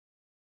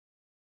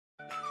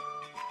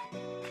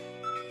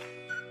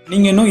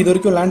நீங்க இன்னும்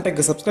இதுவரைக்கும் லேண்ட் டெக்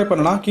சப்ஸ்கிரைப்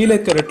பண்ணலாம் கீழே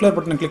இருக்க ரெட் கலர்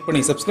பட்டனை கிளிக் பண்ணி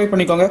சப்ஸ்கிரைப்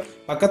பண்ணிக்கோங்க.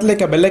 பக்கத்துல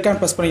இருக்க பெல் ஐகான்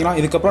பிரஸ் பண்ணிக்கலாம்.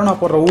 இதுக்கப்புறம் நான்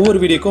போடுற ஒவ்வொரு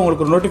வீடியோக்கும்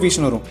உங்களுக்கு ஒரு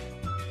நோட்டிஃபிகேஷன் வரும்.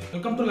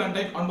 Welcome to land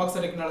tech unbox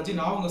technology.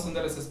 நான் உங்க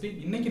சுந்தர் எஸ்எஸ்பி.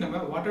 இன்னைக்கு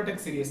நம்ம வாட்டர்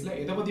டெக் சீரிஸ்ல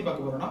எதை பத்தி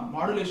பார்க்க போறோம்னா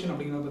மாடுலேஷன்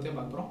அப்படிங்கறத பத்தி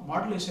பார்க்க போறோம்.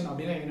 மாடுலேஷன்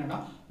அப்படின்னா என்னன்னா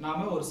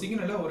நாம ஒரு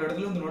சிக்னலை ஒரு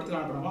இடத்துல இருந்து இன்னொரு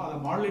இடத்துல அனுப்புறோம், அதை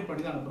மாடுலேட்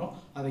பண்ணி தான் அனுப்புறோம்.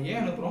 அதை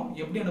ஏன் அனுப்புறோம்,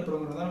 எப்படி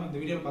அனுப்புறோம்ங்கறத நம்ம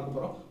இந்த வீடியோல பார்க்க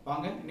போறோம்.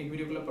 வாங்க இன்னைக்கு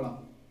வீடியோக்குள்ள போலாம்.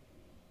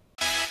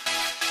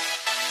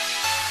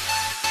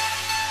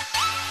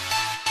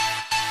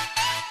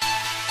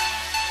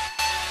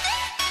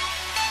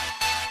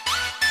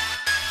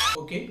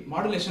 ஓகே,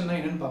 மாடுலேஷன்னா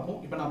என்னன்னு பார்ப்போம்.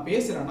 இப்போ நான்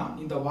பேசுறேன்னா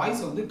இந்த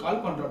வாய்ஸ் வந்து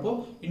கால் பண்றப்போ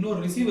இன்னொரு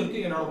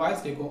ரிசீவருக்கு என்னோட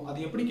வாய்ஸ் கேட்கும். அது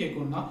எப்படி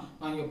கேட்கும்னா,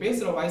 நான் இங்க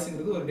பேசுற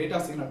வாய்ஸ்ங்கிறது ஒரு டேட்டா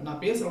சிக்னல். நான்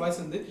பேசுற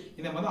வாய்ஸ் வந்து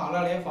இந்த மாதிரி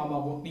அலாலையா ஃபார்ம்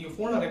ஆகும். நீங்க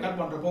போன்ல ரெக்கார்ட்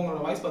பண்றப்போ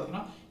உங்களோட வாய்ஸ்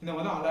பார்த்தீங்கன்னா இந்த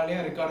மாதிரி அலாலையா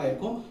ரெக்கார்ட்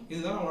ஆயிருக்கும்.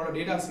 இதுதான் நம்மளோட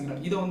டேட்டா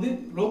சிக்னல். இதை வந்து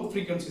லோ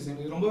ஃப்ரீக்வன்சி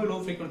சிக்னல். இது ரொம்பவே லோ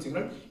ஃப்ரீக்வன்சி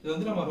சிக்னல். இது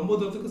வந்து நம்ம ரொம்ப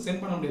தூரத்துக்கு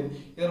சென்ட் பண்ண முடியாது.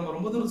 இதை நம்ம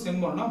ரொம்ப தூரத்துக்கு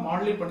சென்ட் பண்ணோம்னா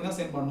மாடுலேட் பண்ணி தான்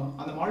சென்ட் பண்ணணும்.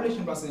 அந்த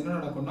மாடுலேஷன் ப்ராசஸ் என்ன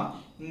நடக்கும்னா,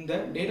 இந்த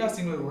டேட்டா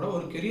சிக்னலோட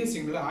ஒரு கெரியர்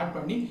சிக்னலை ஆட்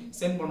பண்ணி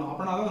சென்ட் பண்ணும்.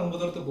 அப்படின்னா தான் ரொம்ப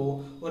தூரத்துக்கு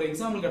போகும். ஒரு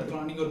எக்ஸாம்பிளுக்கு எடுத்துக்கலாம்.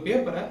 நீங்க ஒரு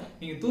பேப்பரை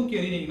நீங்க தூக்கி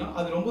எறிஞ்சீங்கன்னா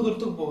அது ரொம்ப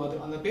தூரத்துக்கு போகாது.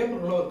 அந்த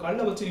பேப்பர்ல ஒரு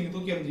கல்லை வச்சு நீங்க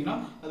தூக்கி எறிஞ்சீங்கன்னா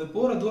அது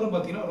போற தூரம்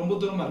பார்த்தீங்கன்னா ரொம்ப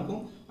தூரமா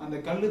இருக்கும். அந்த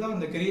கல்லு தான்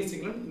இந்த கெரியர்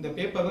சிக்னல், இந்த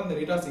பேப்பர் தான் இந்த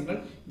டேட்டா சிக்னல்.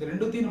 இந்த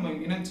ரெண்டுத்தையும் நம்ம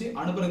இணைச்சு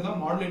அனுப்புறது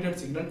தான்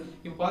மாடுலேட்டட் சிக்னல்.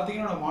 இப்போ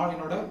பார்த்தீங்கன்னா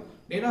என்னோட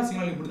டேட்டா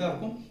சிக்னல் இப்படி தான்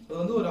இருக்கும். அது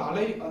வந்து ஒரு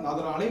அலை,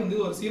 அதோட அலை வந்து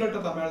ஒரு சீரற்ற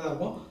தன்மையில தான்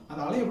இருக்கும். அந்த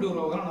அலை எப்படி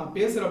உருவாகும், நான்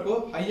பேசுறப்போ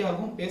ஹை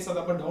ஆகும்,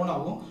 பேசாதப்போ டவுன்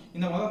ஆகும்.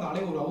 இந்த மாதிரி அந்த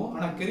அலை உருவாகும்.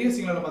 ஆனால் கெரியர்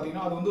சிக்னல்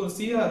பார்த்தீங்கன்னா அது வந்து ஒரு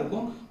சீரா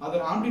இருக்கும்.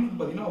 அதோட ஆம்பிளிட்யூட்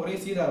பார்த்தீங்கன்னா ஒரே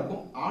சீரா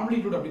இருக்கும்.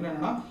 ஆம்பிளிட்யூட் அப்படின்னா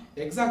என்னன்னா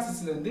எக்ஸ்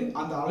ஆக்சிஸ்ல இருந்து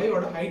அந்த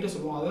அலையோட ஹைட்டை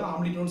சொல்லுவோம், அதான்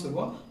ஆம்பிளிட்யூட்னு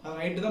சொல்லுவோம். அந்த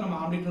ஹைட்டு தான் நம்ம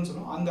ஆம்பிளிட்யூட்னு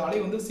சொல்லுவோம். அந்த அலை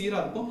வந்து சீரா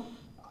இருக்கும்.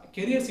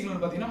 கெரியர்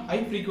சிக்னல் பார்த்தீங்கன்னா high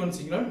frequency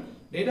signal,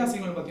 data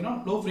signal பார்த்தீங்கன்னா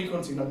லோ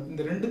ஃப்ரீக்வன்சி சிக்னல்.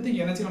 இந்த ரெண்டுத்தையும்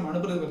இணைச்சு நம்ம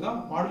அனுப்புறது தான்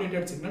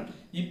மாடுலேட்டட் சிக்னல்.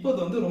 இப்போ அது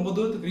வந்து ரொம்ப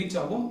தூரத்துக்கு ரீச்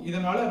ஆகும்.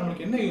 இதனால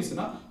நம்மளுக்கு என்ன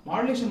யூஸ்னா,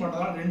 மாடுலேஷன்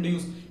பண்ணுறதால ரெண்டு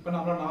யூஸ். இப்போ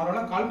நம்ம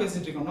நார்மலாக கால்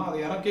பேசிட்டு இருக்கோம்னா அதை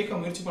யாராவது கேட்க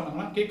முயற்சி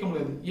பண்ணாங்கன்னா கேட்க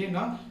முடியாது.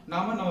 ஏன்னா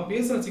நம்ம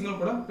பேசுகிற சிக்னல்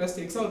கூட ப்ளஸ்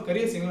எக்ஸ்ட்ரா ஒரு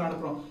கெரியர் சிக்னல்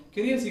அனுப்புறோம்.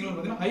 கெரியர் சிக்னல்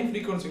பார்த்தீங்கன்னா ஹை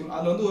ஃப்ரீக்வன்சி சிக்னல்.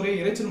 அதில் வந்து ஒரே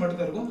இறைச்சல் மட்டும்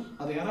தான் இருக்கும்.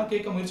 அதை யாராவது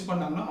கேட்க முயற்சி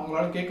பண்ணாங்கன்னா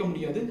அவங்களால கேட்க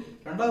முடியாது.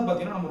 ரெண்டாவது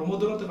பார்த்தீங்கன்னா நம்ம ரொம்ப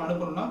தூரத்துக்கு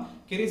அனுப்பணும்னா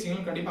கெரியர்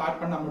சிக்னல் கண்டிப்பாக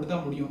ஆட் பண்ணால் மட்டும்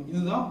தான் முடியும்.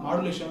 இதுதான்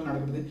மாடுலேஷன்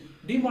நடக்குது.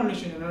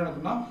 டிமாடுலேஷன் என்ன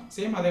நடக்கும்னா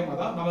சேம் அதே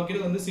மாதிரி தான். நம்ம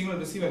கிட்ட வந்து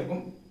சிக்னல் ரிசீவ்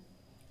ஆயிருக்கும்.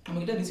 நம்ம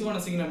கிட்ட ரிசீவ்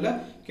ஆன சிக்னல்ல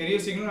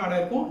கெரியர் சிக்னல் ஆட்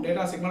ஆயிருக்கும்,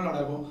 டேட்டா சிக்னல் ஆட்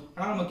ஆயிருக்கும்.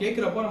 ஆனால் நம்ம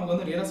கேட்குறப்போ நமக்கு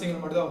வந்து டேட்டா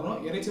சிக்னல் மட்டும் தான்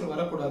வரணும், இறைச்சல்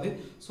வரக்கூடாது.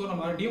 ஸோ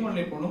நம்ம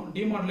டிமாடுலேட் பண்ணணும்.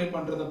 டிமாடுலேட்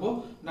பண்ணுறதப்போ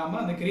நம்ம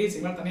அந்த கெரியர்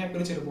சிக்னல் தனியாக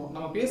பிரிச்சிருப்போம்.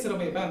 நம்ம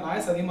பேசுகிறப்ப இப்போ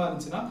நாய்ஸ் அதிகமாக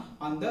இருந்துச்சுன்னா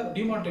அந்த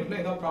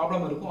டிமாடுலேட்ல ஏதோ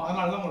ப்ராப்ளம் இருக்கும்.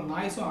 அதனால தான் உங்களுக்கு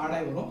நாய்ஸும் ஆட்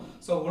ஆகி வரும்.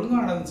 ஸோ ஒழுங்காக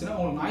ஆட் இருந்துச்சுன்னா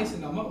உங்களுக்கு நாய்ஸ்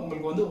இல்லாமல்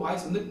உங்களுக்கு வந்து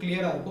வாய்ஸ் வந்து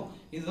கிளியராக இருக்கும்.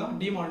 இதுதான்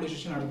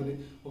டிமாடுலேஷன் நடக்குது.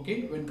 Okay,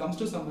 when comes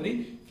to summary,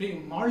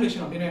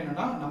 modulation அப்படின்னா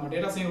என்னன்னா நம்ம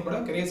டேட்டா சிக்னல் கூட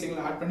கெரியர்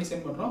சிக்னல் ஆட் பண்ணி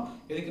சென்ட் பண்றோம்.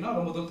 எதுக்குன்னா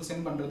ரொம்ப தூரத்துக்கு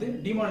சென்ட் பண்றது.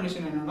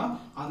 டிமாடுலேஷன் என்னன்னா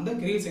அந்த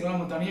கெரியர் சிக்னல்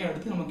நம்ம தனியாக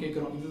எடுத்து நம்ம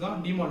கேட்கிறோம். இதுதான்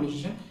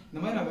டிமாடுலேஷன். இந்த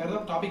மாதிரி நான் வேற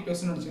ஏதாவது டாபிக்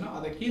பேசணும்னு நினைச்சீங்கன்னா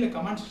அதை கீழே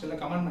கமெண்ட் செக்ஷன்ல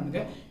கமெண்ட்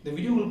பண்ணுங்க. இந்த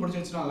வீடியோ உங்களுக்கு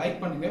பிடிச்சிருந்துச்சுன்னா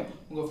லைக் பண்ணுங்க,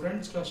 உங்க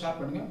ஃப்ரெண்ட்ஸ்க்கு ஷேர்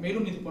பண்ணுங்க.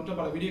 மேலும் இது போன்ற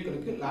பல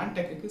வீடியோக்களுக்கு லேண்ட்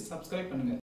டெக்குக்கு சப்ஸ்கிரைப் பண்ணுங்க.